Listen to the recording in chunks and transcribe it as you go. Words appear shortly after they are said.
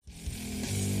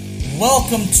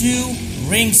Welcome to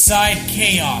Ringside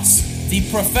Chaos, the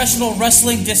professional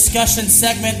wrestling discussion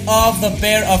segment of the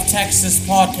Bear of Texas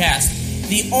podcast.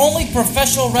 The only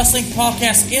professional wrestling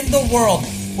podcast in the world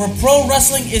where pro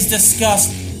wrestling is discussed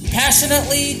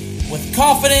passionately, with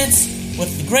confidence,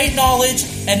 with great knowledge,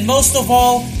 and most of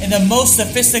all, in the most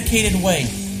sophisticated way.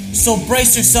 So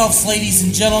brace yourselves, ladies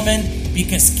and gentlemen,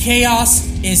 because chaos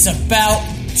is about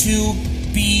to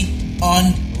be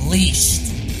unleashed.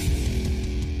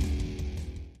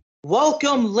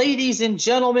 Welcome, ladies and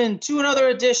gentlemen, to another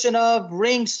edition of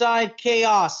Ringside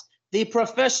Chaos, the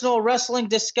professional wrestling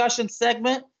discussion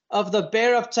segment of the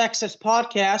Bear of Texas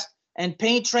podcast and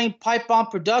Paint Train Pipe Bomb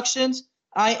Productions.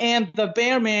 I am the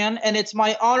Bear Man, and it's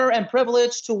my honor and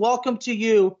privilege to welcome to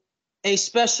you a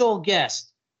special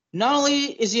guest. Not only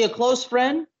is he a close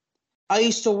friend, I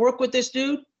used to work with this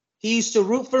dude. He used to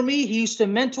root for me. He used to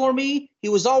mentor me. He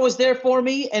was always there for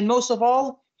me. And most of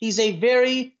all, he's a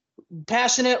very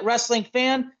passionate wrestling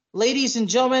fan. Ladies and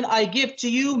gentlemen, I give to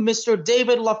you Mr.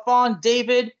 David LaFon.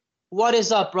 David, what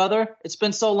is up, brother? It's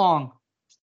been so long.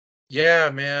 Yeah,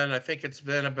 man. I think it's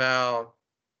been about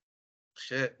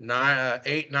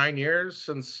 8-9 years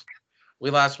since we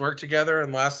last worked together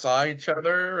and last saw each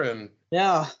other. And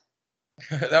yeah,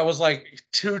 that was like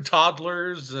 2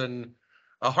 toddlers and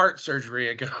a heart surgery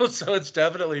ago. So it's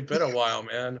definitely been a while,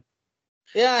 man.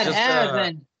 Yeah, it has,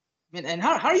 man. And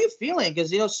how are you feeling?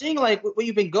 Because, seeing like what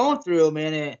you've been going through,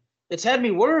 man, it's had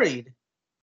me worried.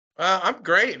 I'm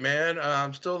great, man.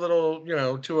 I'm still a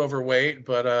little, too overweight,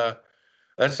 but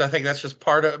I think that's just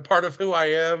part of who I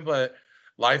am. But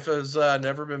life has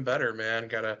never been better, man.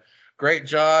 Got a great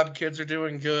job. Kids are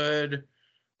doing good.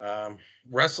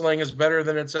 Wrestling is better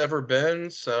than it's ever been.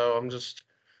 So I'm just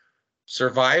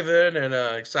surviving and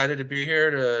excited to be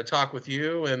here to talk with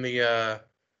you and the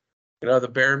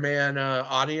Bear Man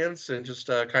audience and just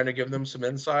kind of give them some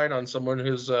insight on someone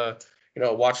who's,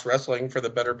 watched wrestling for the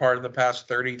better part of the past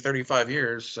 30, 35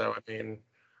 years. So, I mean,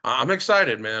 I'm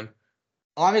excited, man.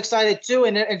 I'm excited too.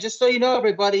 And just so you know,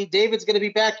 everybody, David's going to be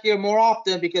back here more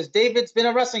often because David's been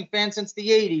a wrestling fan since the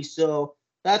 80s. So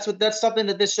that's something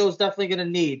that this show is definitely going to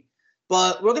need.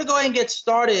 But we're going to go ahead and get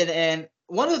started. And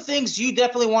one of the things you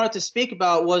definitely wanted to speak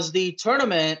about was the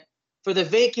tournament for the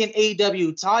vacant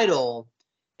AEW title.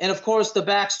 And, of course, the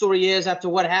backstory is after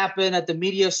what happened at the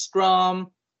media scrum,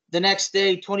 the next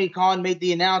day, Tony Khan made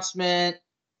the announcement.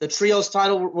 The trios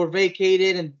title were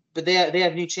vacated, but they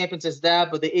have new champions as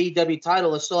that. But the AEW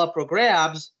title is still up for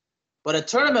grabs. But a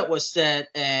tournament was set,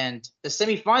 and the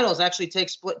semifinals actually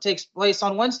takes place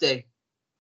on Wednesday.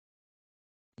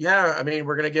 Yeah, I mean,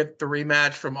 we're going to get the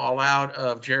rematch from All Out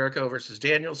of Jericho versus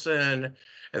Danielson.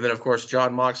 And then, of course,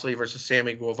 Jon Moxley versus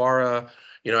Sammy Guevara.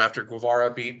 After Guevara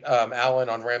beat Allen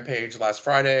on Rampage last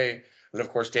Friday, and of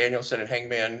course Danielson and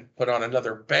Hangman put on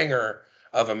another banger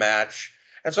of a match.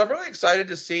 And so I'm really excited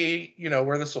to see,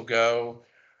 where this will go.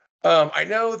 I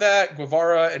know that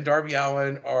Guevara and Darby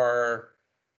Allin are,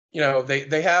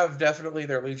 they have definitely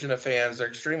their legion of fans. They're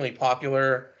extremely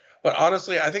popular. But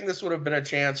honestly, I think this would have been a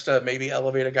chance to maybe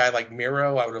elevate a guy like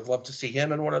Miro. I would have loved to see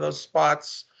him in one of those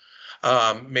spots.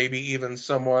 Maybe even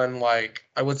someone like,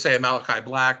 I would say Malachi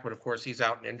Black, but of course he's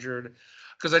out and injured.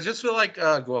 Because I just feel like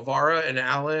Guevara and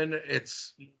Allen,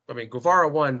 Guevara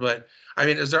won, but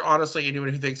is there honestly anyone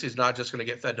who thinks he's not just going to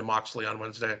get fed to Moxley on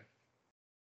Wednesday?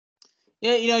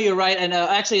 Yeah, you're right. And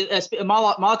actually,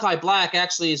 Malachi Black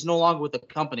actually is no longer with the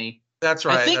company. That's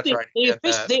right.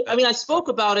 I spoke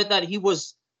about it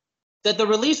that the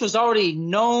release was already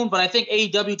known, but I think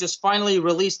AEW just finally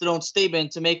released their own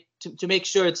statement to make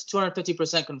sure it's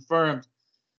 250% confirmed.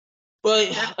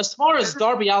 But as far as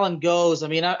Darby Allin goes,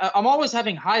 I'm always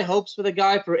having high hopes for the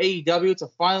guy for AEW to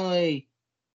finally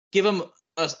give him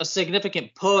a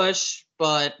significant push.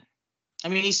 But,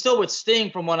 he's still with Sting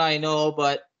from what I know.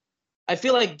 But I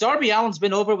feel like Darby Allin's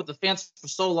been over with the fans for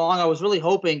so long. I was really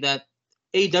hoping that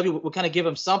AEW would kind of give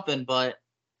him something. But,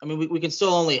 we can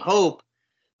still only hope.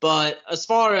 But as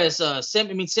far as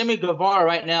Sammy Guevara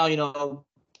right now,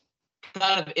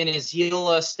 kind of in his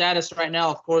heel status right now,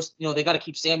 of course, they got to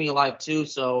keep Sammy alive too.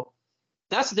 So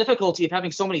that's the difficulty of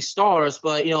having so many stars.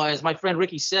 But, as my friend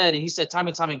Ricky said, and he said time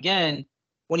and time again,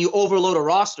 when you overload a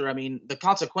roster, the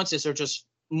consequences are just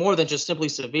more than just simply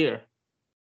severe.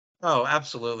 Oh,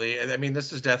 absolutely.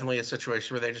 This is definitely a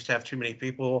situation where they just have too many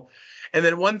people. And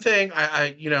then one thing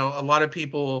a lot of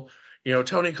people,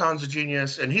 Tony Khan's a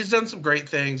genius and he's done some great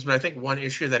things, but I think one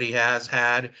issue that he has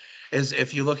had is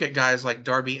if you look at guys like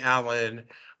Darby Allin,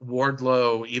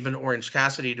 Wardlow, even Orange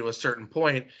Cassidy to a certain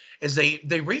point, is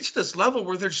they reach this level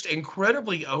where they're just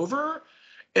incredibly over.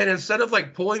 And instead of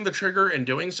like pulling the trigger and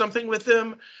doing something with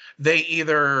them, they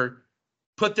either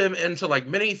put them into like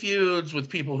mini feuds with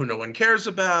people who no one cares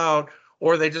about,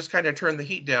 or they just kind of turn the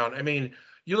heat down. I mean,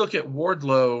 you look at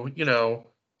Wardlow,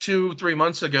 2-3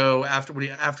 months ago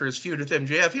after his feud with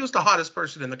MJF, he was the hottest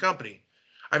person in the company.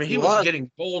 I mean, he was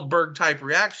getting Goldberg type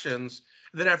reactions.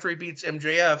 Then after he beats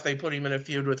MJF, they put him in a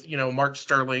feud with, Mark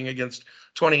Sterling against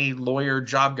 20 lawyer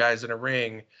job guys in a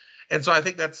ring. And so I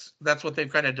think that's what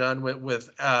they've kind of done with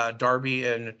Darby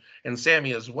and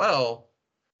Sammy as well.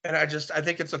 And I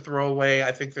think it's a throwaway.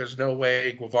 I think there's no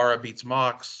way Guevara beats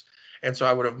Mox. And so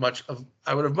I would have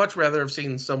much rather have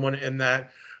seen someone in that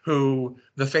who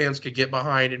the fans could get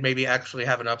behind and maybe actually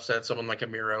have an upset, someone like a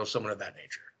Miro, someone of that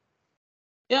nature.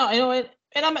 Yeah,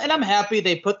 and I'm happy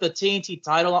they put the TNT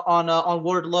title on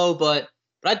Wardlow, but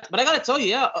I gotta tell you,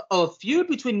 yeah, a feud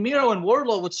between Miro and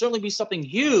Wardlow would certainly be something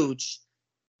huge.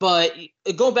 But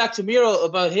going back to Miro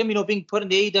about him, being put in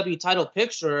the AEW title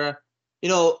picture,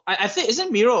 I think,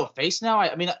 isn't Miro a face now?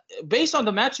 I mean, based on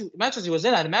the matches he was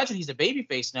in, I'd imagine he's a baby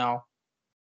face now.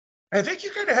 I think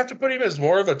you kind of have to put him as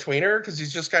more of a tweener because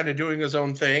he's just kind of doing his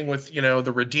own thing with,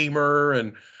 the Redeemer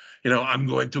and, I'm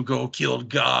going to go kill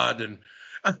God. And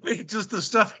I mean, just the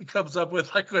stuff he comes up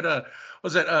with, like when,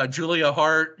 was it Julia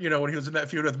Hart, when he was in that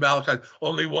feud with Malachi,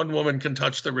 only one woman can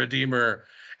touch the Redeemer.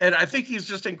 And I think he's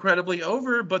just incredibly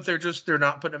over, but they're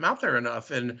not putting him out there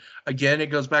enough. And again,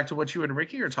 it goes back to what you and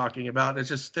Ricky are talking about. It's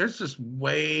just, there's just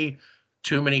way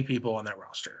too many people on that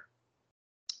roster.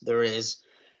 There is.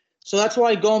 So that's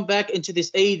why going back into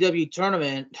this AEW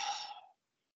tournament,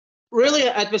 really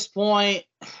at this point,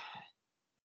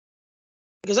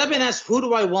 because I've been asked, who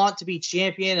do I want to be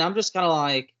champion? And I'm just kind of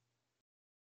like,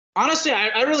 honestly,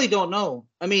 I really don't know.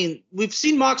 I mean, we've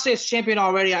seen Moxley as champion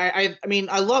already. I mean,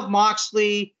 I love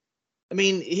Moxley. I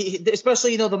mean,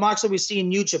 especially, the Moxley we see in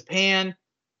New Japan.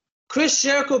 Chris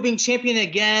Jericho being champion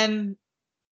again.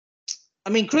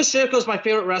 I mean, Chris Jericho is my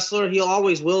favorite wrestler. He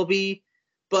always will be.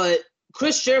 But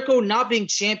Chris Jericho not being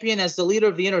champion as the leader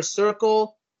of the Inner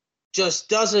Circle just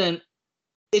doesn't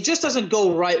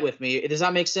go right with me. Does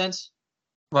that make sense?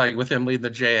 Like with him leading the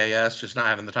JAS, just not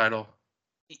having the title.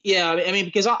 Yeah, I mean,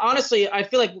 because honestly, I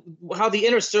feel like how the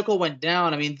Inner Circle went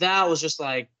down, I mean, that was just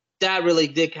like, that really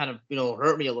did kind of,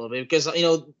 hurt me a little bit because,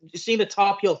 seeing the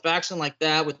top heel faction like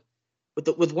that with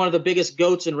one of the biggest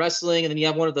goats in wrestling, and then you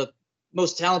have one of the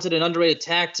most talented and underrated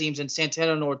tag teams in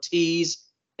Santana and Ortiz,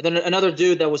 and then another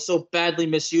dude that was so badly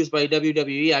misused by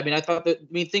WWE. I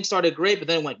mean, things started great, but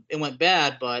then it went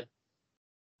bad. But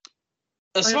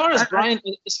as far as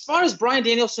Bryan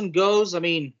Danielson goes, I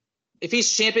mean, if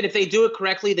he's champion, if they do it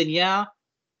correctly, then yeah.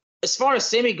 As far as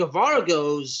Sammy Guevara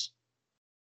goes,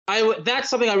 that's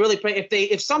something I really pray.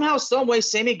 If somehow, some way,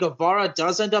 Sammy Guevara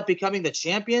does end up becoming the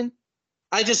champion,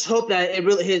 I just hope that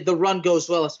the run goes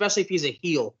well, especially if he's a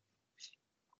heel.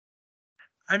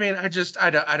 I mean, I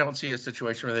don't see a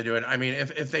situation where they do it. I mean,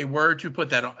 if they were to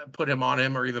put him on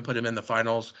him or even put him in the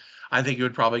finals, I think it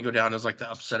would probably go down as like the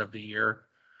upset of the year.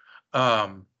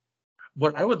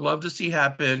 What I would love to see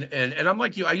happen, and I'm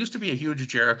like you, I used to be a huge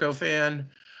Jericho fan.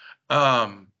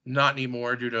 Not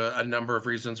anymore due to a number of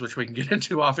reasons, which we can get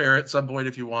into off air at some point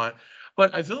if you want.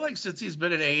 But I feel like since he's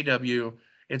been in AEW,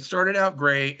 it started out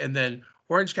great, and then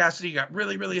Orange Cassidy got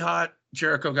really, really hot.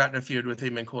 Jericho got in a feud with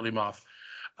him and cooled him off.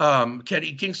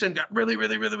 Kenny Kingston got really,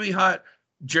 really, really, really hot.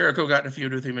 Jericho got in a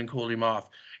feud with him and cooled him off.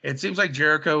 It seems like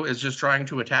Jericho is just trying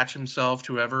to attach himself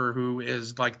to who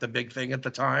is like the big thing at the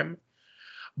time.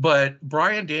 But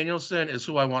Bryan Danielson is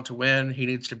who I want to win. He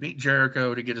needs to beat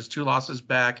Jericho to get his 2 losses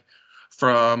back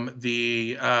from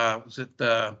the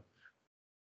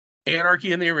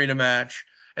Anarchy in the Arena match.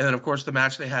 And then, of course, the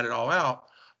match they had it all out.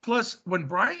 Plus, when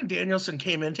Bryan Danielson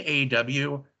came into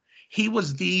AEW, he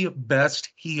was the best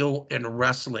heel in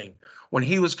wrestling. When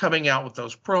he was coming out with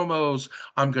those promos,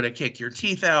 I'm going to kick your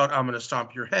teeth out, I'm going to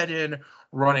stomp your head in,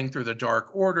 running through the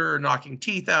Dark Order, knocking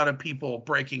teeth out of people,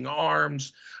 breaking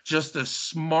arms, just a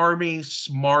smarmy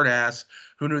smartass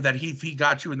who knew that if he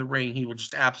got you in the ring, he would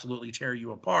just absolutely tear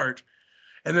you apart.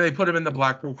 And then they put him in the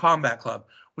Blackpool Combat Club,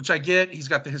 which I get. He's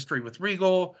got the history with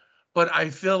Regal, but I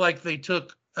feel like they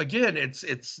took, again,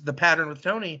 it's the pattern with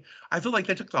Tony. I feel like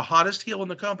they took the hottest heel in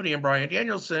the company in Bryan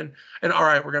Danielson, and all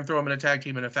right, we're going to throw him in a tag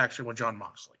team in a faction with Jon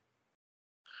Moxley.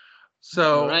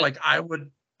 So, right. Like, I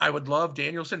would love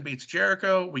Danielson beats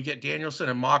Jericho. We get Danielson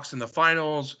and Mox in the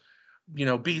finals,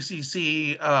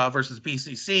 BCC versus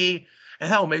BCC. And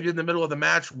hell, maybe in the middle of the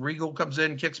match, Regal comes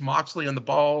in, kicks Moxley in the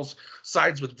balls,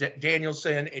 sides with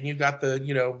Danielson, and you got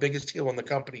the, biggest heel in the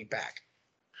company back.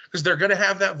 Because they're going to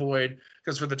have that void,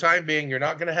 because for the time being, you're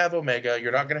not going to have Omega,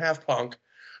 you're not going to have Punk,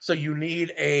 so you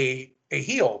need a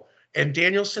heel. And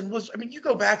Danielson was, I mean, you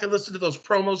go back and listen to those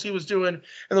promos he was doing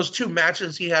and those 2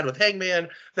 matches he had with Hangman,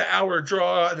 the hour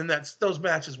draw, and then those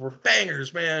matches were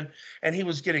bangers, man. And he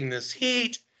was getting this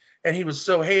heat, and he was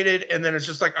so hated. And then it's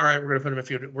just like, all right, we're gonna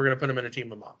put him in a team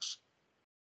with Mox.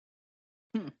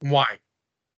 Why?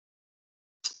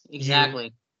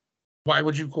 Exactly. Why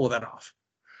would you pull that off?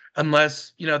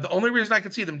 Unless, the only reason I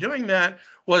could see them doing that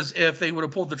was if they would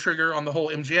have pulled the trigger on the whole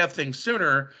MJF thing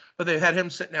sooner, but they had him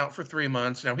sitting out for 3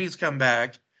 months. Now he's come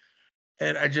back.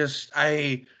 And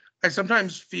I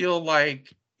sometimes feel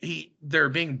like they're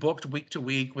being booked week to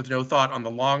week with no thought on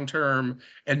the long term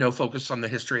and no focus on the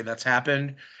history that's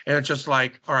happened. And it's just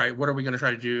like, all right, what are we going to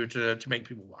try to do to make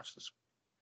people watch this?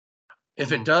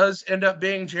 If it does end up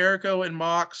being Jericho and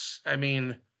Mox, I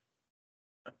mean,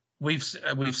 we've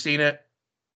seen it.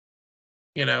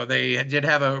 They did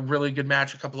have a really good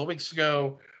match a couple of weeks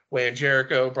ago when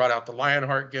Jericho brought out the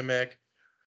Lionheart gimmick.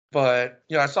 But,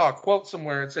 I saw a quote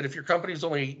somewhere. It said, if your company's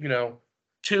only,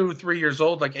 2-3 years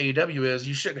old, like AEW is,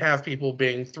 you shouldn't have people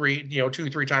being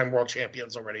 2-3-time world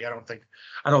champions already. I don't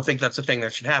think that's a thing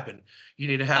that should happen. You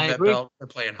need to have that belt. They're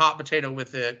playing hot potato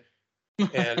with it.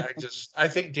 And I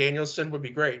think Danielson would be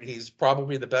great. He's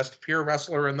probably the best pure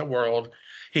wrestler in the world.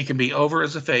 He can be over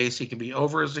as a face. He can be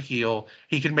over as a heel.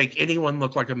 He can make anyone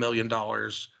look like $1 million.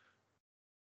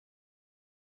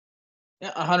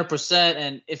 Yeah,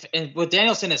 100%. And with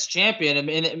Danielson as champion, I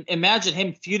mean, imagine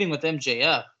him feuding with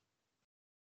MJF.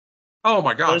 Oh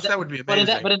my gosh, that would be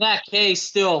amazing. But in that case,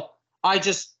 still, I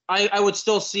would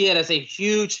still see it as a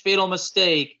huge fatal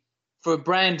mistake for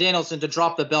Bryan Danielson to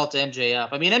drop the belt to MJF.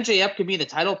 I mean, MJF could be in the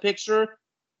title picture,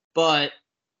 but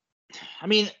I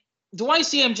mean, do I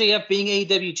see MJF being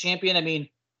AEW champion? I mean,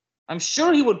 I'm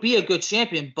sure he would be a good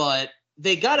champion, but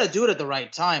they got to do it at the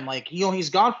right time. Like, he's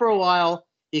gone for a while.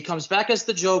 He comes back as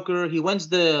the Joker. He wins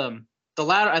the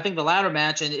ladder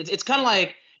match, and it's kind of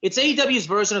like it's AEW's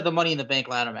version of the Money in the Bank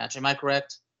ladder match. Am I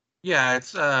correct? Yeah,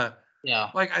 it's yeah.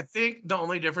 Like, I think the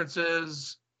only difference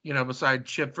is, besides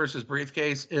chip versus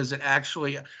briefcase, is it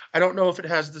actually, I don't know if it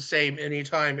has the same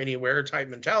anytime, anywhere type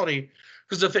mentality.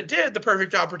 Because if it did, the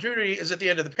perfect opportunity is at the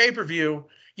end of the pay-per-view,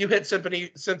 you hit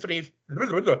Sympathy for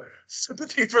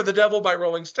the Devil by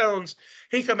Rolling Stones.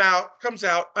 He comes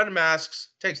out, unmasks,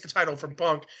 takes the title from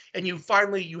Punk, and you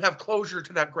have closure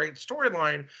to that great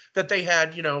storyline that they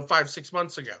had, 5-6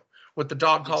 months ago with the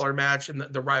dog collar match and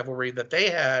the rivalry that they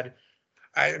had.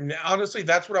 Honestly,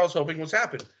 that's what I was hoping was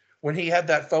happening. When he had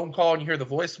that phone call and you hear the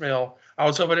voicemail, I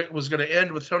was hoping it was going to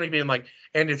end with Tony being like,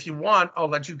 and if you want, I'll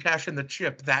let you cash in the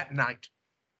chip that night.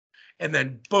 And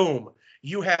then, boom,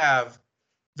 you have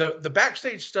the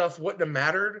backstage stuff wouldn't have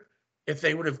mattered if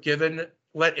they would have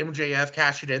let MJF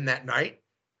cash it in that night.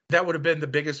 That would have been the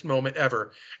biggest moment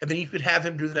ever. And then you could have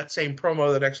him do that same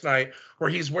promo the next night where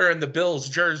he's wearing the Bills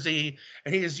jersey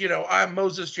and he's, I'm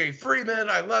Moses J. Freeman.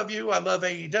 I love you. I love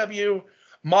AEW.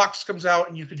 Mox comes out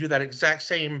and you could do that exact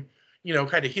same,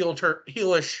 kind of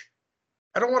heelish.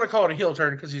 I don't want to call it a heel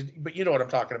turn but you know what I'm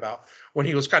talking about. When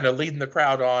he was kind of leading the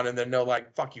crowd on and then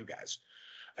fuck you guys.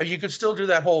 And you could still do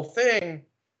that whole thing,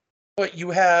 but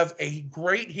you have a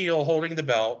great heel holding the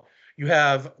belt. You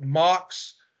have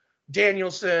Mox,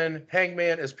 Danielson,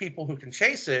 Hangman as people who can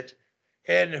chase it.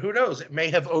 And who knows, it may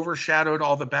have overshadowed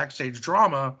all the backstage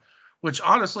drama, which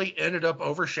honestly ended up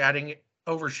overshadowing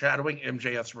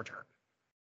MJF's return.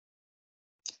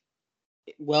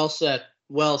 Well said.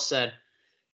 Well said.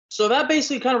 So that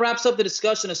basically kind of wraps up the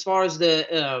discussion as far as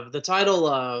the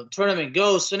title tournament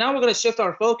goes. So now we're going to shift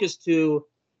our focus to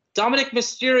Dominik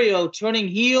Mysterio turning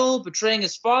heel, betraying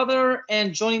his father,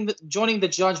 and joining the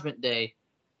Judgment Day.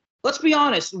 Let's be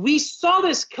honest. We saw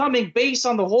this coming based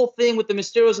on the whole thing with the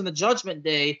Mysterios and the Judgment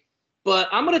Day, but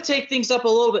I'm going to take things up a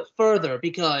little bit further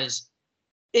because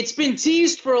it's been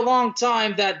teased for a long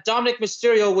time that Dominik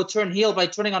Mysterio would turn heel by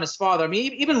turning on his father. I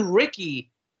mean, even Ricky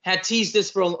had teased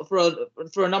this for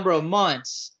a number of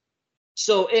months.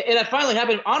 So it finally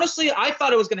happened. Honestly, I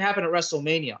thought it was going to happen at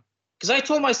WrestleMania because I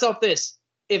told myself this.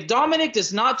 If Dominik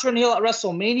does not turn heel at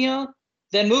WrestleMania,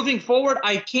 then moving forward,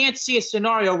 I can't see a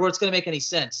scenario where it's going to make any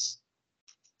sense.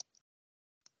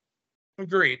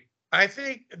 Agreed. I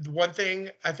think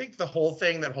the whole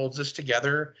thing that holds this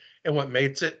together and what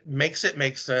makes it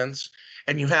make sense,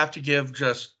 and you have to give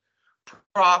just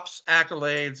props,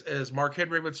 accolades, as Mark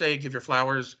Henry would say, give your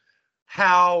flowers.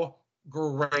 How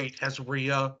great has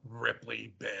Rhea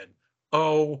Ripley been?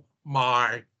 Oh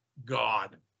my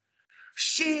God.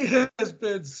 She has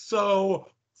been so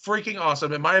freaking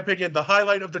awesome. In my opinion, the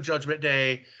highlight of the Judgment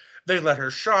Day. They let her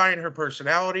shine, her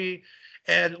personality.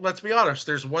 And let's be honest,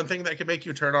 there's one thing that can make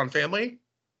you turn on family,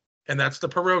 and that's the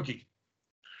pierogi.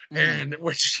 And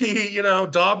when she,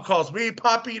 Dom calls me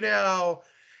Poppy now,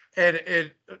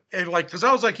 and like, because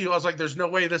I was like you, I was like, there's no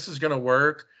way this is gonna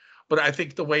work. But I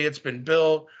think the way it's been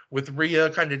built with Rhea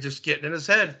kind of just getting in his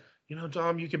head,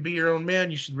 Dom, you can be your own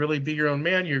man. You should really be your own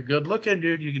man. You're good looking,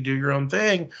 dude. You can do your own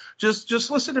thing. Just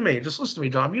listen to me. Just listen to me,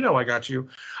 Dom. You know I got you.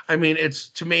 I mean,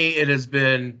 to me, it has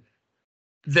been.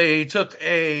 They took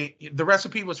the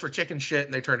recipe was for chicken shit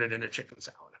and they turned it into chicken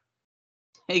salad.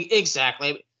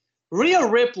 Exactly. Rhea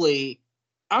Ripley,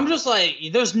 I'm just like,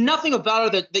 there's nothing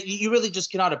about her that you really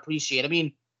just cannot appreciate. I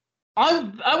mean,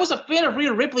 I was a fan of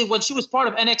Rhea Ripley when she was part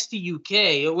of NXT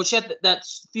UK, which had that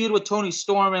feud with Toni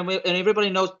Storm, and everybody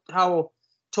knows how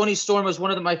Toni Storm was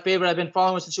one of my favorite. I've been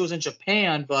following her since she was in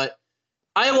Japan, but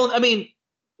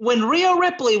when Rhea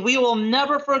Ripley, we will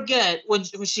never forget when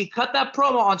she cut that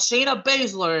promo on Shayna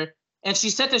Baszler, and she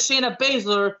said to Shayna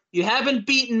Baszler, "You haven't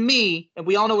beaten me," and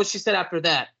we all know what she said after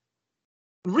that.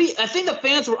 I think the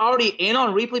fans were already in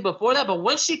on Ripley before that, but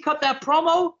when she cut that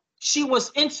promo, she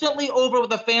was instantly over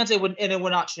with the fans, and it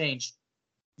would not change.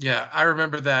 Yeah, I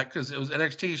remember that because it was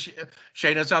NXT.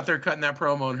 Shayna's out there cutting that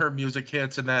promo, and her music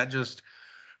hits, and that just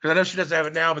because I know she doesn't have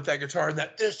it now, but that guitar and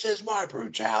that "This is my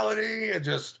brutality," and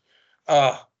just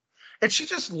and she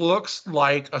just looks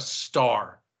like a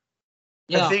star.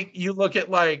 Yeah. I think you look at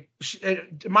in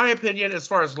my opinion, as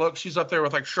far as looks, she's up there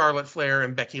with like Charlotte Flair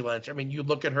and Becky Lynch. I mean, you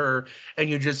look at her and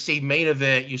you just see main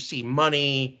event, you see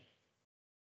money.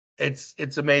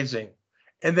 It's amazing.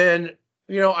 And then,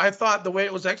 I thought the way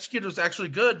it was executed was actually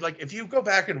good. Like if you go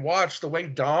back and watch the way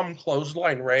Dom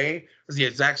clothesline Ray was the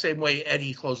exact same way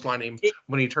Eddie clotheslined him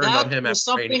when he turned on him. That was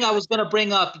something I was going to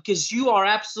bring up because you are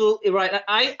absolutely right.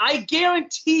 I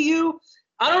guarantee you,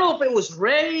 I don't know if it was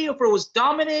Ray, or if it was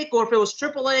Dominik, or if it was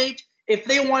Triple H, if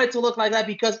they wanted to look like that,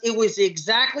 because it was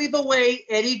exactly the way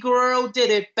Eddie Guerrero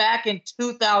did it back in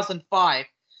 2005.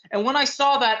 And when I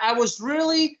saw that, I was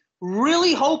really,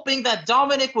 really hoping that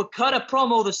Dominik would cut a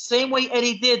promo the same way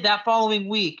Eddie did that following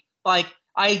week. Like,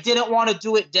 I didn't want to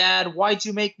do it, Dad. Why'd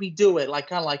you make me do it? Like,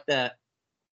 kind of like that.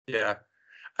 Yeah.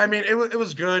 I mean, it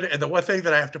was good. And the one thing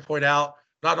that I have to point out,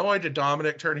 not only did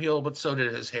Dominik turn heel, but so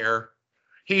did his hair.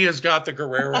 He has got the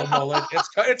Guerrero mullet.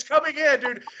 It's coming in,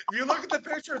 dude. If you look at the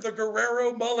picture, the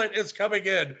Guerrero mullet is coming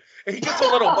in. And he gets a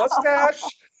little mustache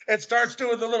and starts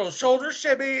doing the little shoulder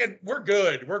shimmy, and we're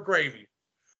good. We're gravy.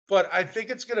 But I think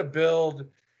it's going to build,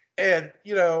 and,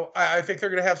 I think they're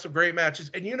going to have some great matches.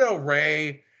 And,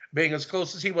 Ray being as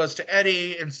close as he was to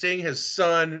Eddie and seeing his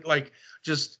son,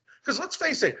 just – because let's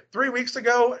face it, 3 weeks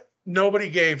ago, nobody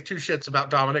gave two shits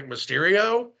about Dominik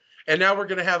Mysterio. And now we're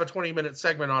going to have a 20-minute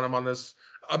segment on him on this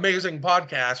amazing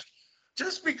podcast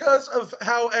just because of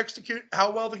how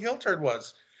well the heel turn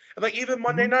was. And even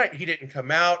Monday night, he didn't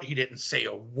come out. He didn't say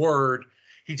a word.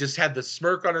 He just had the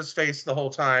smirk on his face the whole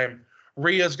time.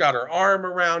 Rhea's got her arm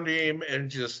around him, and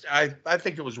just I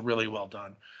think it was really well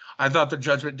done. I thought the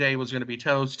Judgment Day was going to be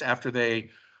toast after they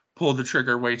pulled the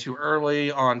trigger way too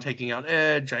early on taking out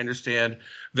Edge. I understand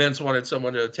Vince wanted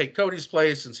someone to take Cody's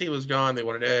place since he was gone. They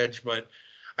wanted Edge, but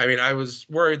I mean, I was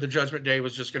worried the Judgment Day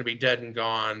was just going to be dead and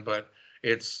gone, but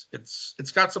it's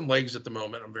got some legs at the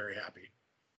moment. I'm very happy.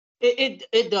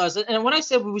 It does, and when I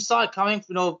said we saw it coming,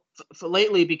 for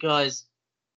lately, because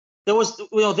there was,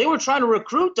 they were trying to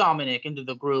recruit Dominik into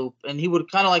the group, and he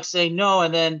would kind of say no,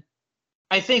 and then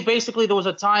I think basically there was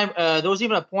a time, there was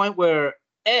even a point where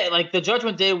the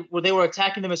Judgment Day where they were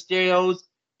attacking the Mysterios,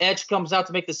 Edge comes out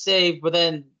to make the save, but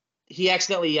then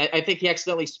I think he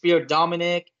accidentally speared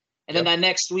Dominik. And then that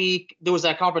next week, there was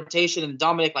that confrontation, and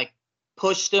Dominik,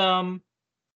 pushed him.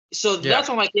 So that's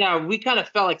when, we kind of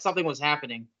felt like something was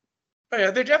happening. Oh,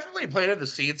 yeah, they definitely planted the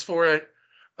seeds for it.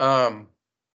 I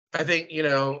think,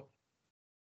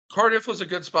 Cardiff was a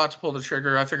good spot to pull the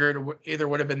trigger. I figured it either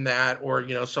would have been that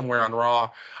or, somewhere on Raw.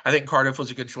 I think Cardiff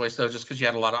was a good choice, though, just because you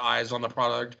had a lot of eyes on the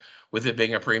product with it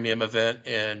being a premium event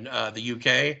in the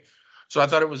UK. So I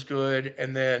thought it was good.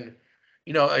 And then,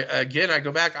 again, I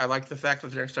go back. I like the fact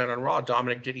that the next night on Raw,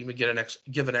 Dominik didn't even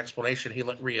give an explanation. He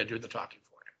let Rhea do the talking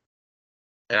for him.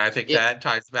 And I think that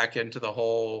ties back into the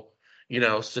whole,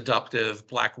 seductive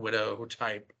Black Widow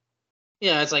type.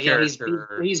 Yeah, it's like he's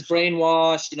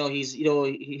brainwashed.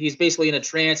 He's basically in a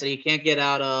trance that he can't get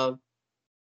out of.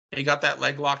 He got that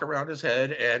leg lock around his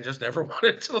head and just never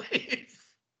wanted to leave.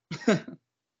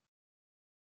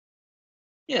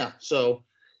 Yeah. So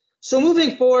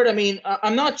moving forward,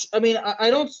 I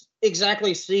don't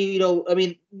exactly see.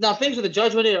 Now things with the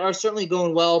Judgment are certainly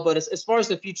going well, but as far as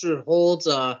the future holds,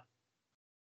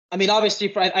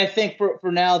 obviously, I think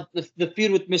for now, the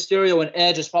feud with Mysterio and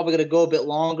Edge is probably going to go a bit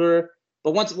longer.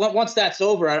 But once that's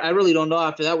over, I really don't know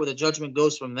after that where the judgment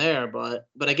goes from there. But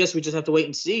I guess we just have to wait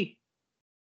and see.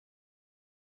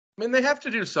 I mean, they have to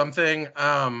do something.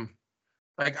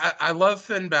 Like I love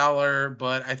Finn Balor,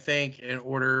 but I think in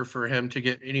order for him to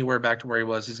get anywhere back to where he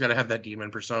was, he's got to have that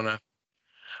demon persona.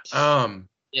 Yeah.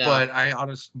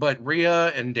 But Rhea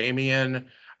and Damian,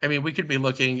 I mean, we could be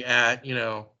looking at,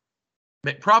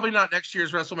 probably not next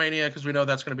year's WrestleMania because we know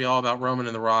that's going to be all about Roman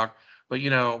and The Rock. But,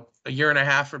 a year and a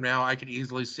half from now, I could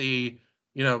easily see,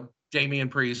 Damian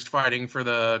Priest fighting for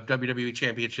the WWE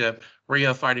Championship,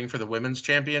 Rhea fighting for the Women's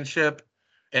Championship,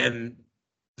 and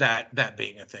that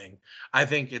being a thing. I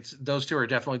think those two are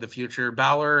definitely the future.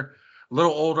 Balor, a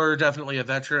little older, definitely a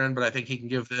veteran, but I think he can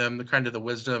give them the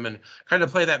wisdom and kind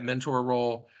of play that mentor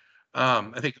role.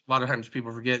 I think a lot of times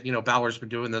people forget, Balor's been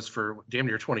doing this for damn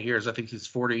near 20 years. I think he's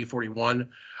 40, 41.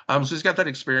 So he's got that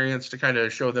experience to kind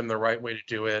of show them the right way to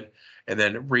do it. And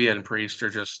then Rhea and Priest are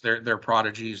just, they're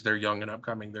prodigies. They're young and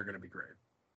upcoming. They're going to be great.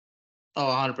 Oh,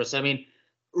 100%. I mean,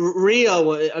 Rhea,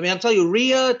 I'm telling you,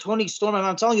 Rhea, Toni Storm,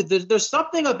 I'm telling you, there's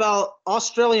something about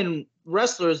Australian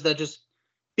wrestlers that just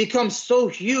become so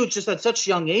huge just at such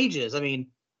young ages. I mean,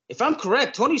 if I'm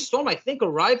correct, Toni Storm, I think,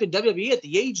 arrived in WWE at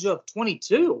the age of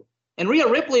 22. And Rhea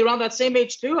Ripley around that same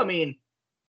age, too. I mean,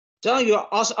 telling you,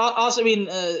 also I mean,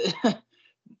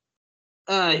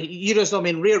 you just, I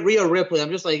mean, Rhea Ripley,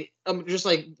 I'm just like,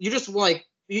 you just like,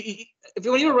 if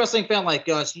when you're a wrestling fan like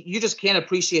us, you just can't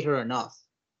appreciate her enough.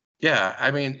 Yeah, I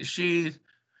mean, she,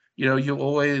 you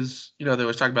always, they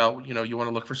always talk about, you want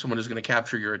to look for someone who's going to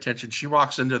capture your attention. She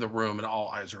walks into the room and all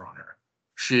eyes are on her.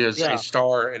 She is a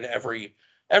star in every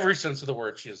sense of the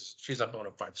word. She's a bona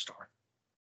fide star.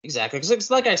 Exactly,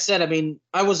 because like I said, I mean,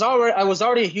 I was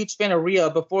already a huge fan of Rhea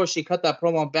before she cut that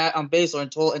promo on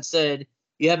Baszler and said,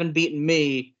 "You haven't beaten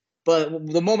me." But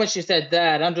the moment she said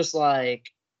that, I'm just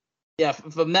like, yeah.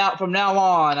 From now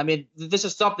on, I mean, this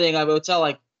is something I would tell.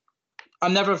 Like, I'll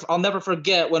never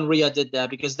forget when Rhea did that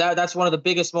because that's one of the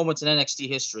biggest moments in NXT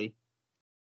history.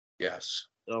 Yes.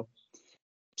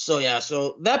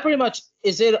 So that pretty much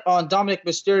is it on Dominik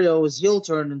Mysterio's heel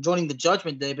turn and joining the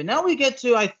Judgment Day. But now we get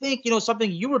to, I think,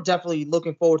 something you were definitely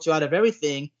looking forward to out of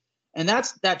everything, and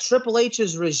that's that Triple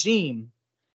H's regime.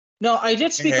 No, I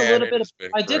did speak a little bit.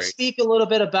 I did speak a little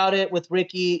bit about it with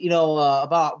Ricky,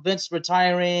 about Vince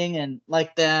retiring and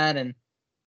like that, and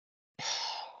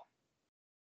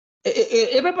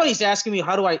everybody's asking me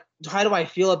how do I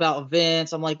feel about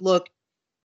Vince. I'm like, look,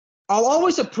 I'll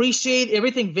always appreciate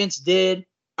everything Vince did.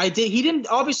 He didn't,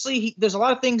 obviously, there's a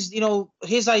lot of things,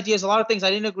 his ideas, a lot of things I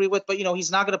didn't agree with, but,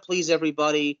 he's not going to please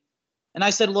everybody. And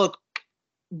I said, look,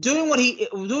 doing what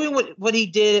he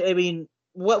did, I mean,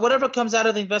 whatever comes out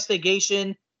of the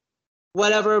investigation,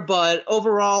 whatever, but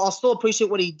overall, I'll still appreciate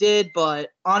what he did.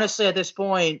 But honestly, at this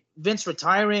point, Vince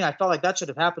retiring, I felt like that should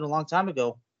have happened a long time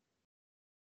ago.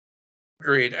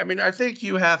 Agreed. I mean, I think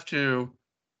you have to,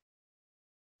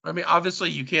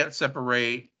 obviously you can't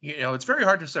separate, it's very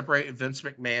hard to separate Vince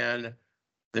McMahon,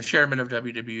 the chairman of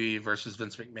WWE, versus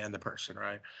Vince McMahon, the person,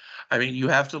 right? I mean, you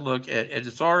have to look at, as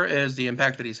far as the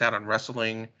impact that he's had on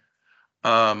wrestling,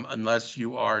 unless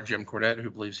you are Jim Cornette, who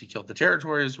believes he killed the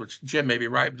territories, which Jim may be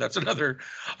right, but that's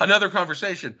another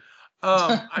conversation.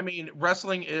 I mean,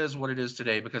 wrestling is what it is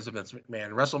today because of Vince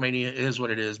McMahon. WrestleMania is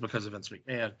what it is because of Vince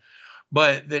McMahon.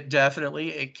 But that definitely,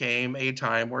 it came a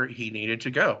time where he needed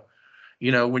to go.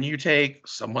 When you take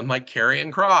someone like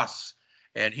Karrion Kross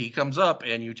and he comes up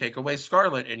and you take away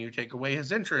Scarlett and you take away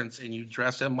his entrance and you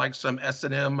dress him like some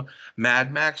S&M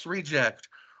Mad Max reject,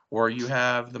 or you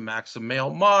have the Maxim male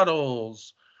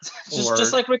models,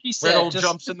 just like Ricky said, Riddle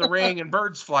jumps in the ring and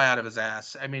birds fly out of his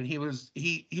ass. I mean, he was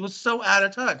so out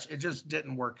of touch. It just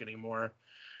didn't work anymore.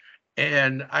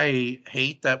 And I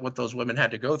hate that what those women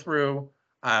had to go through.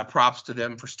 Props to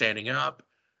them for standing up.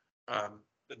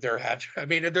 There's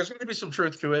going to be some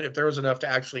truth to it if there was enough to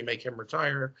actually make him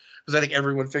retire, because I think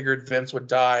everyone figured Vince would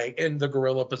die in the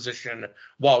gorilla position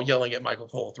while yelling at Michael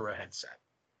Cole through a headset.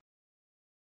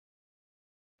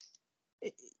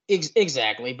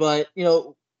 Exactly, but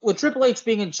with Triple H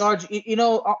being in charge,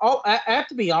 I have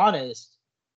to be honest.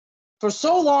 For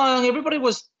so long, everybody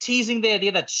was teasing the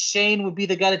idea that Shane would be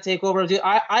the guy to take over.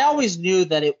 I always knew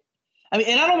that it. I mean,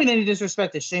 and I don't mean any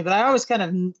disrespect to Shane, but I always kind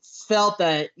of felt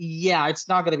that, yeah, it's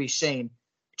not going to be Shane.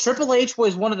 Triple H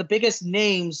was one of the biggest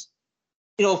names,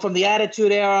 from the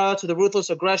Attitude Era to the Ruthless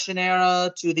Aggression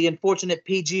Era to the Unfortunate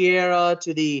PG era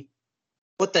to the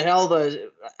after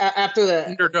the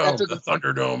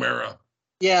Thunderdome era.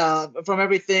 Yeah, from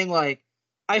everything, like,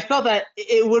 I felt that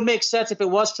it would make sense if it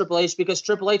was Triple H because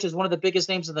Triple H is one of the biggest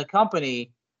names in the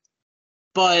company.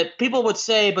 But people would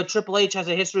say, but Triple H has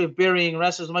a history of burying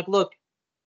wrestlers. I'm like, look,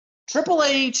 Triple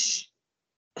H.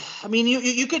 I mean,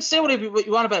 you could say what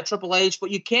you want about Triple H,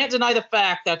 but you can't deny the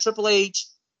fact that Triple H,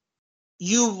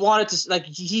 you wanted to, like,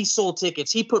 he sold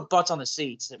tickets. He put butts on the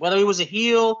seats, whether he was a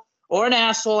heel or an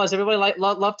asshole, as everybody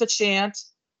loved to chant.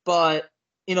 But,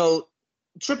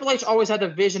 Triple H always had a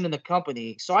vision in the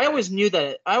company. So I always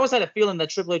had a feeling that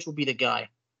Triple H would be the guy.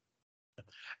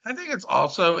 I think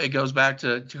it goes back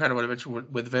to kind of what I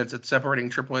mentioned with Vince. It's separating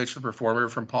Triple H, the performer,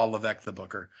 from Paul Levesque, the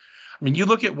booker. I mean, you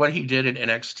look at what he did in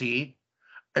NXT.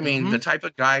 I mean, the type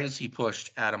of guys he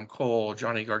pushed: Adam Cole,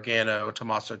 Johnny Gargano,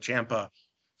 Tommaso Ciampa,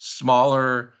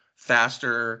 smaller,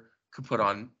 faster, could put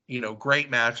on, great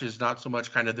matches, not so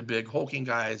much kind of the big hulking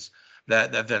guys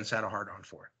that Vince had a hard on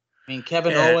for. I mean,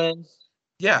 Kevin Owens.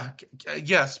 Yeah.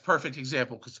 Yes. Perfect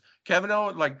example. Because Kevin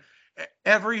Owens, like,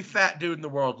 every fat dude in the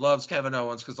world loves Kevin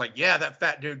Owens because, like, yeah, that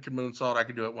fat dude can moonsault. I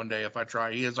can do it one day if I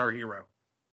try. He is our hero.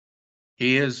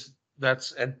 He is.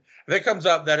 And if it comes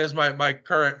up, that is my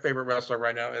current favorite wrestler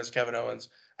right now is Kevin Owens.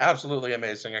 Absolutely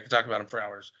amazing. I could talk about him for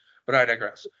hours, but I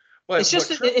digress. But it's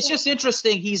just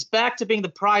interesting. He's back to being the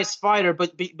prize fighter,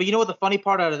 but you know what the funny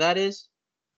part out of that is?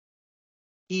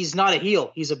 He's not a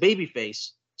heel. He's a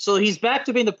babyface. So he's back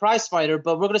to being the prize fighter,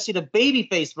 but we're going to see the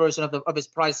babyface version of his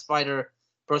prize fighter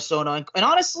persona. And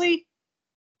honestly,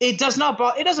 it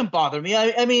doesn't bother me.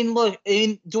 I mean, look,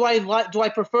 do I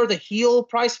prefer the heel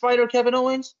prize fighter Kevin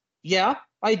Owens? Yeah,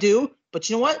 I do. But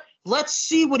you know what? Let's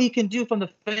see what he can do from the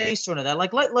face or that.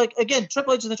 Like again,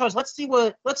 Triple H is in charge. Let's see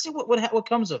what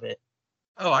comes of it.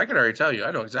 Oh, I can already tell you.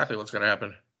 I know exactly what's going to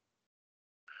happen.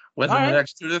 Within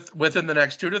the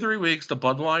next 2 to 3 weeks, the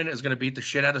Bloodline is going to beat the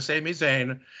shit out of Sami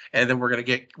Zayn, and then we're going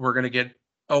to get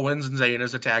Owens and Zayn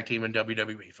as a tag team in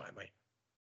WWE finally.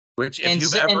 Which, if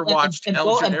you've ever watched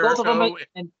El Generico,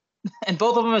 and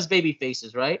both of them as baby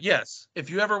faces, right? Yes. If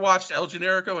you ever watched El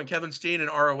Generico and Kevin Steen in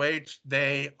ROH,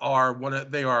 they are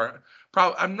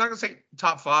probably, I'm not going to say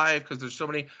top 5 because there's so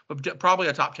many, but probably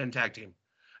a top 10 tag team.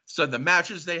 So the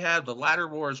matches they had, the ladder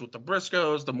wars with the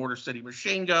Briscoes, the Motor City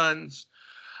Machine Guns,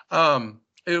 it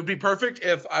would be perfect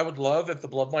if the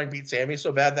Bloodline beat Sammy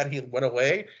so bad that he went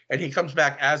away and he comes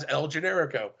back as El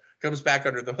Generico, comes back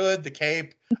under the hood, the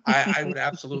cape. I would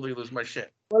absolutely lose my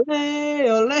shit. Ole,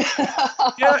 ole.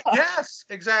 Yeah, yes,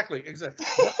 exactly.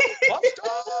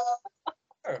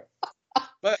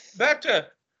 But back to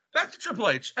Triple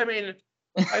H. I mean,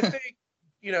 I think,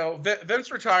 Vince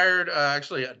retired.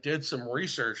 Actually, I did some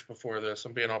research before this.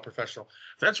 I'm being all professional.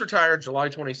 Vince retired July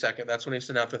 22nd. That's when he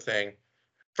sent out the thing.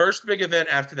 First big event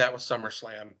after that was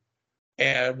SummerSlam.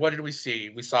 And what did we see?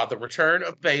 We saw the return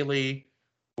of Bayley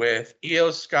with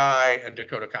Io Sky and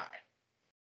Dakota Kai.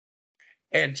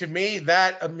 And to me,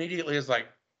 that immediately is like,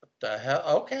 what the hell?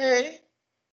 Okay.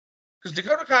 Because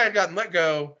Dakota Kai had gotten let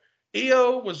go.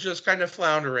 Io was just kind of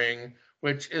floundering,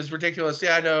 which is ridiculous.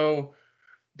 Yeah, I know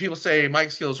people say mic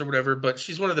skills or whatever, but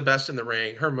she's one of the best in the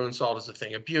ring. Her moonsault is a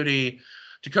thing of beauty.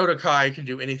 Dakota Kai can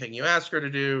do anything you ask her to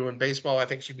do. In baseball, I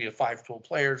think she'd be a 5-tool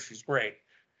player. She's great.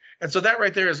 And so that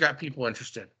right there has got people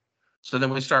interested. So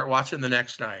then we start watching the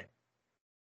next night.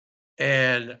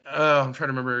 And I'm trying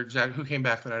to remember exactly who came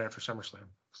back the night after SummerSlam.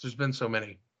 Because there's been so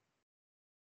many.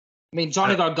 I mean,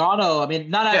 Johnny Gargano. I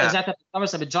mean, not exactly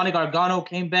SummerSlam, but Johnny Gargano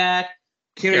came back.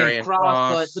 Karrion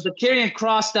Kross. But the Karrion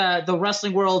Kross that the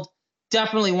wrestling world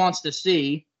definitely wants to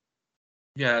see.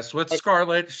 Yes, with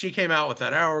Scarlett. She came out with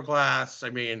that hourglass. I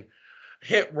mean,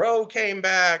 Hit Row came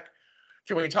back.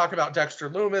 Can we talk about Dexter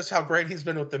Lumis, how great he's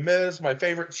been with The Miz? My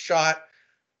favorite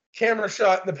camera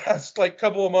shot in the past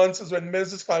couple of months is when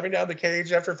Miz is climbing down the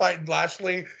cage after fighting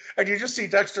Lashley, and you just see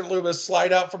Dexter Lumis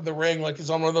slide out from the ring like he's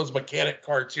on one of those mechanic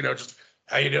carts, just,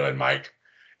 how you doing, Mike?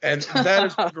 And that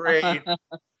is great. And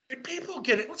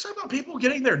let's talk about people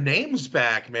getting their names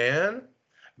back, man.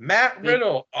 Matt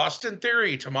Riddle, Austin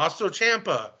Theory, Tommaso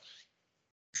Ciampa,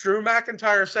 Drew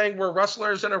McIntyre saying we're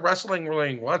wrestlers in a wrestling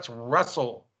ring. Let's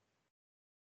wrestle.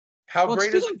 How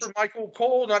great is it for Michael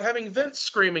Cole not having Vince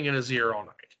screaming in his ear all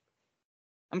night?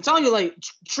 I'm telling you,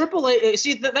 Triple H.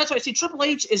 See, that's why I see Triple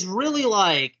H is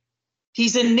really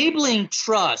he's enabling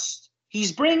trust.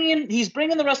 He's bringing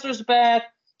the wrestlers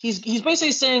back. He's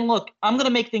basically saying, look, I'm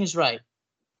gonna make things right.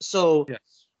 So yes.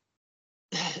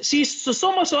 See,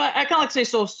 so much. So I kind of like to say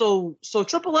so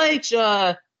Triple H,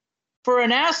 for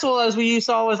an asshole, as we used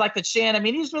to always like to chant. I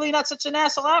mean, he's really not such an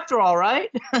asshole after all, right?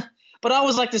 But I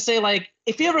always like to say,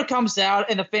 if he ever comes out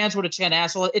and the fans were to chant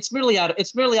asshole, it's merely out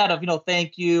of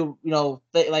thank you,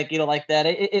 like that.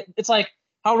 It's like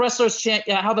how wrestlers chant,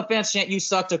 how the fans chant, you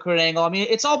suck to Kurt Angle. I mean,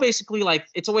 it's all basically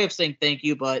it's a way of saying thank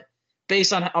you, but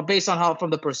based on how from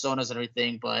the personas and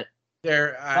everything. But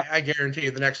I guarantee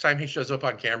you, the next time he shows up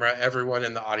on camera, everyone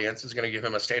in the audience is going to give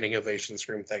him a standing ovation,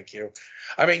 scream "Thank you."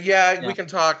 I mean, yeah, we can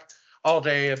talk all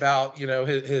day about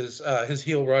his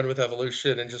heel run with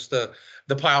Evolution and just the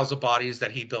piles of bodies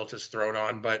that he built his throne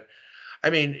on. But I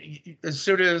mean, as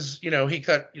soon as he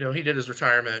did his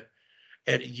retirement,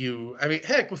 and I mean,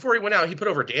 heck, before he went out, he put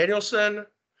over Danielson,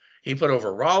 he put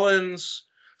over Rollins.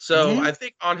 So I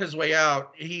think on his way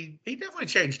out, he definitely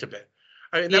changed a bit.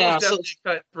 I mean, that was definitely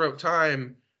cutthroat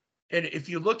time. And if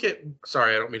you look at,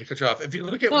 sorry, I don't mean to cut you off. If you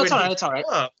look at when he came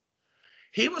up,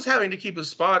 he was having to keep his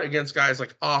spot against guys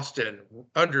like Austin,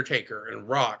 Undertaker, and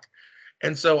Rock.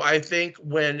 And so I think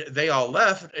when they all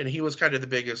left and he was kind of the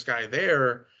biggest guy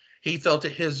there, he felt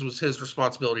that his was his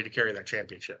responsibility to carry that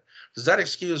championship. Does that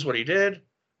excuse what he did?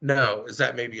 No. Is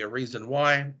that maybe a reason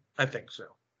why? I think so.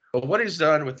 But what he's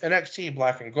done with NXT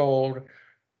Black and Gold,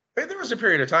 there was a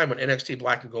period of time when NXT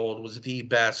Black and Gold was the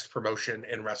best promotion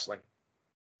in wrestling.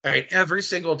 I mean, every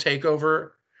single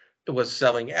takeover was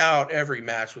selling out. Every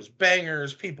match was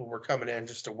bangers. People were coming in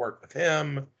just to work with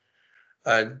him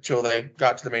until they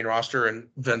got to the main roster and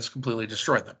Vince completely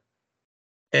destroyed them.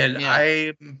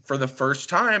 And for the first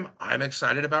time, I'm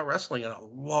excited about wrestling in a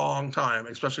long time,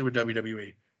 especially with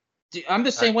WWE. Dude, I'm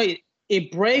the same way.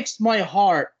 It breaks my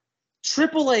heart.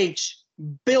 Triple H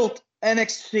built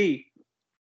NXT.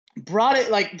 Brought it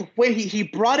like when he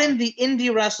brought in the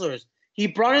indie wrestlers. He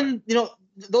brought in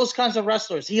those kinds of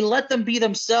wrestlers. He let them be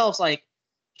themselves. Like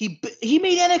he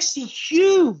made NXT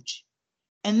huge,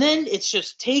 and then it's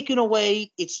just taken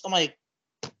away. I'm like,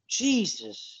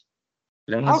 Jesus.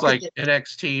 It was like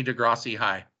NXT Degrassi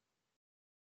High.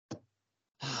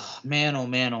 Man, oh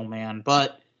man, oh man.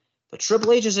 But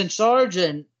Triple H is in charge,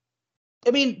 and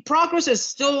I mean, progress is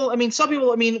still. I mean, some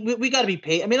people. I mean, we got to be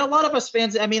patient. I mean, a lot of us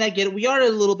fans. I mean, I get it. We are a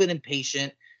little bit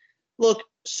impatient. Look,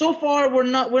 so far we're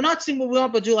not seeing what we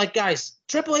want to do. Like, guys,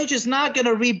 Triple H is not going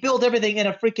to rebuild everything in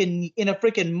a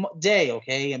freaking day.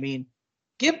 Okay, I mean,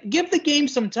 give the game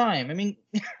some time. I mean,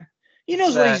 he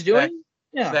knows what he's doing.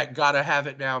 That gotta have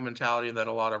it now mentality that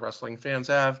a lot of wrestling fans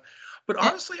have. But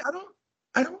honestly,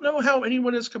 I don't know how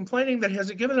anyone is complaining that he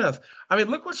hasn't given enough. I mean,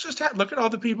 look what's just happened. Look at all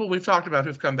the people we've talked about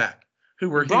who've come back. Who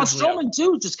were Braun Strowman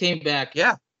too just came back.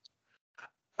 Yeah.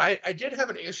 I did have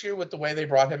an issue with the way they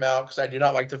brought him out because I did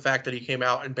not like the fact that he came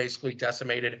out and basically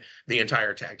decimated the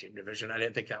entire tag team division. I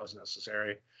didn't think that was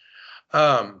necessary.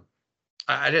 I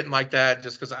didn't like that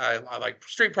just because I like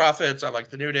Street Profits. I like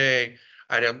the New Day.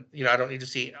 I don't need to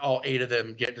see all 8 of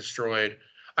them get destroyed.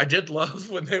 I did love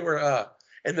when they were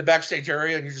in the backstage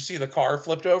area and you just see the car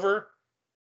flipped over.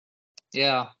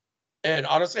 Yeah. And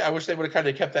honestly, I wish they would have kind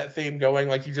of kept that theme going.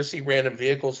 Like you just see random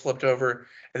vehicles flipped over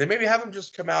and then maybe have them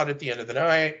just come out at the end of the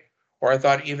night. Or I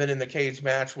thought even in the cage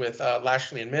match with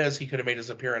Lashley and Miz, he could have made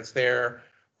his appearance there,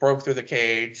 broke through the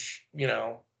cage,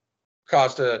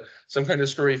 caused some kind of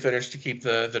screwy finish to keep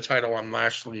the title on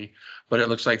Lashley. But it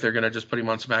looks like they're going to just put him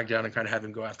on SmackDown and kind of have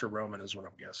him go after Roman is what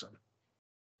I'm guessing.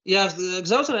 Yeah,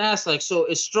 because I was going to ask, so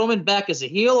is Strowman back as a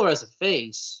heel or as a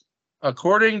face?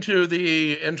 According to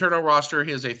the internal roster,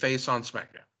 he is a face on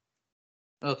SmackDown.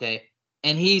 Okay.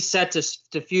 And he's set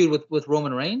to feud with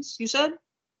Roman Reigns, you said?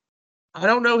 I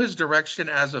don't know his direction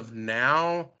as of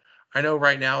now. I know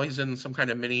right now he's in some kind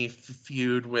of mini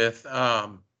feud with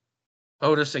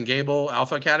Otis and Gable,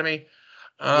 Alpha Academy.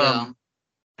 I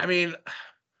mean,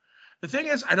 the thing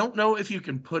is, I don't know if you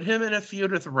can put him in a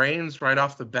feud with Reigns right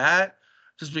off the bat,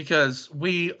 just because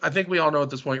I think we all know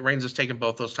at this point, Reigns has taken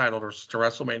both those titles to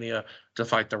WrestleMania to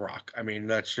fight The Rock. I mean,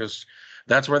 that's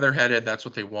where they're headed. That's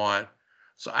what they want.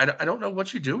 So I don't know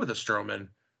what you do with a Strowman.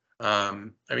 I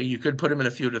mean, you could put him in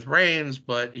a feud with Reigns,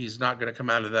 but he's not going to come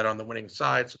out of that on the winning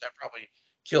side. So that probably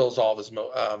kills all this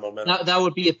momentum. That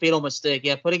would be a fatal mistake.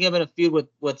 Yeah, putting him in a feud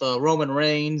with Roman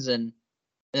Reigns and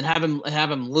have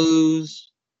him lose.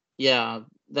 Yeah,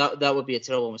 that would be a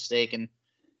terrible mistake. And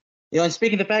and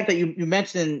speaking of the fact that you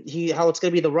mentioned how it's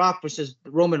going to be The Rock versus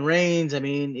Roman Reigns, I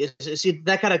mean, see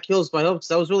that kind of kills my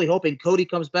hopes. I was really hoping Cody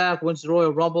comes back, wins the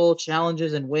Royal Rumble,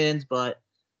 challenges and wins. But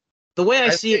the way I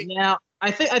see it now,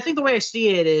 I think the way I see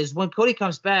it is when Cody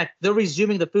comes back, they're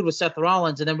resuming the feud with Seth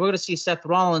Rollins, and then we're going to see Seth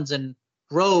Rollins and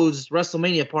Rhodes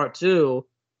WrestleMania Part 2,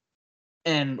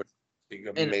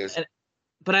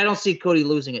 but I don't see Cody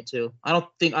losing it too. I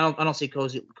don't see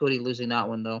Cody losing that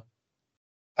one though.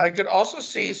 I could also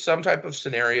see some type of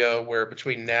scenario where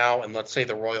between now and let's say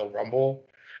the Royal Rumble,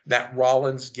 that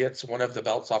Rollins gets one of the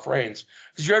belts off Reigns.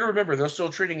 Because you got to remember, they're still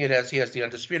treating it as he has the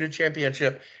Undisputed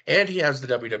Championship and he has the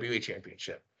WWE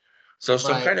Championship. So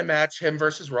some kind of match, him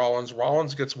versus Rollins.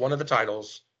 Rollins gets one of the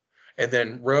titles. And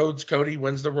then Cody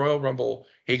wins the Royal Rumble.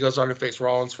 He goes on to face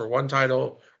Rollins for one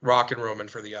title. Rock and Roman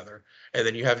for the other. And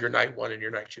then you have your night 1 and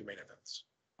your night 2 main events.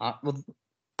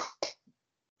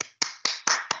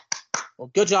 Well,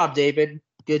 good job, David.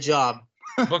 Good job.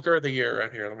 Booker of the year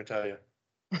right here, let me tell you.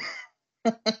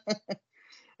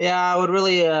 Yeah, I would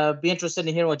really be interested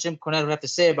in hearing what Jim Cornette would have to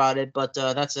say about it, but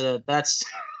that's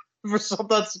for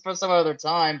some other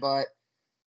time. But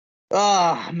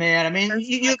man, I mean,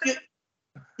 you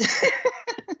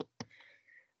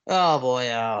oh boy,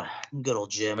 good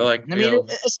old Jim. Like, I mean,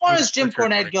 as far as Jim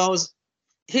Cornette goes,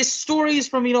 his stories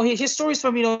from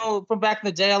from back in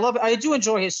the day, I love it. I do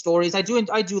enjoy his stories. I do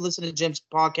listen to Jim's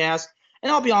podcast,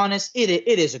 and I'll be honest, it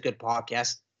is a good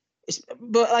podcast.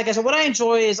 But like I said, what I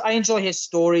enjoy his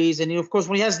stories, and of course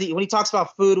when he talks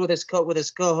about food with his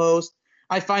co-host,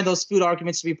 I find those food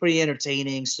arguments to be pretty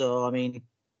entertaining. So I mean,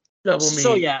 double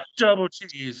meat, double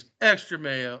cheese, extra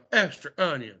mayo, extra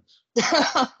onions.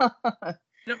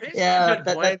 Yeah,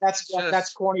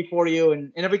 that's corny for you.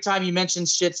 And every time he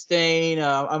mentions shit stain,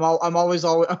 I'm always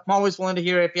willing to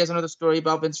hear if he has another story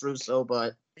about Vince Russo.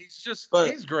 But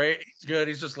he's great. He's good.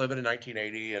 He's just living in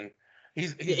 1980, and he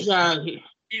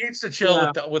needs to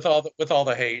chill with all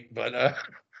the hate. But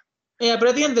yeah, but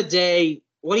at the end of the day,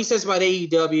 what he says about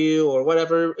AEW or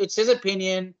whatever, it's his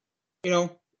opinion. You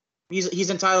know,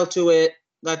 he's entitled to it.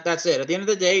 That's it. At the end of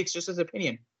the day, it's just his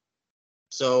opinion.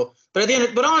 So, but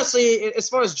honestly, as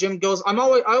far as Jim goes, I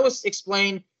always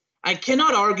explain, I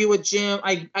cannot argue with Jim.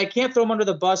 I can't throw him under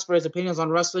the bus for his opinions on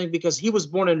wrestling because he was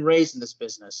born and raised in this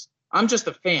business. I'm just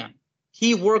a fan.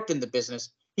 He worked in the business.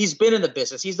 He's been in the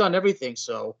business. He's done everything.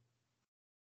 So,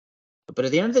 but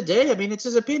at the end of the day, I mean, it's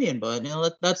his opinion. But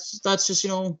that's just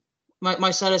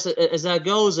my side as that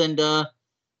goes. And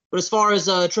but as far as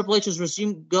Triple H's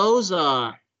resume goes,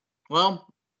 well.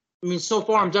 I mean, so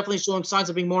far, I'm definitely showing signs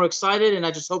of being more excited, and I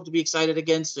just hope to be excited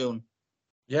again soon.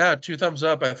 Yeah, 2 thumbs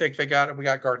up. I think we got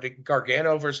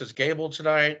Gargano versus Gable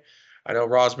tonight. I know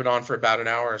Raw's been on for about an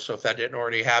hour, so if that didn't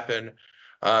already happen,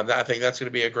 I think that's going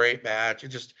to be a great match.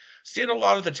 And just seeing a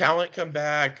lot of the talent come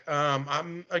back.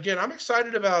 I'm definitely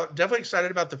excited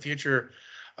about the future.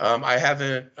 I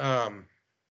haven't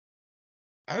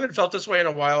felt this way in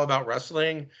a while about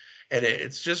wrestling, and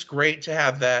it's just great to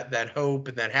have that hope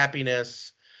and that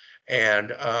happiness.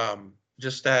 And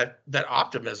just that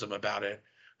optimism about it,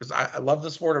 because I love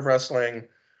the sport of wrestling.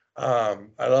 I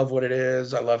love what it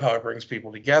is. I love how it brings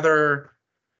people together,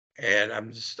 and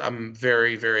I'm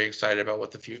very, very excited about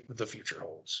what the future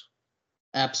holds.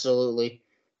 Absolutely.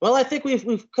 Well, I think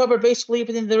we've covered basically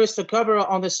everything there is to cover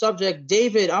on this subject.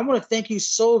 David, I want to thank you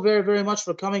so very, very much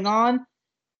for coming on,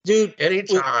 dude.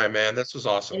 Anytime, man. This was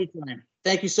awesome. Anytime.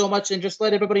 Thank you so much. And just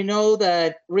let everybody know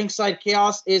that Ringside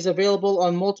Chaos is available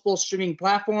on multiple streaming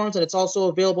platforms, and it's also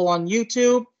available on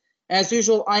YouTube. As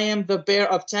usual, I am the Bear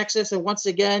of Texas. And once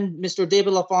again, Mr.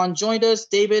 David LaFawn joined us.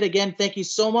 David, again, thank you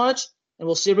so much. And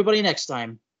we'll see everybody next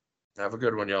time. Have a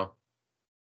good one, y'all.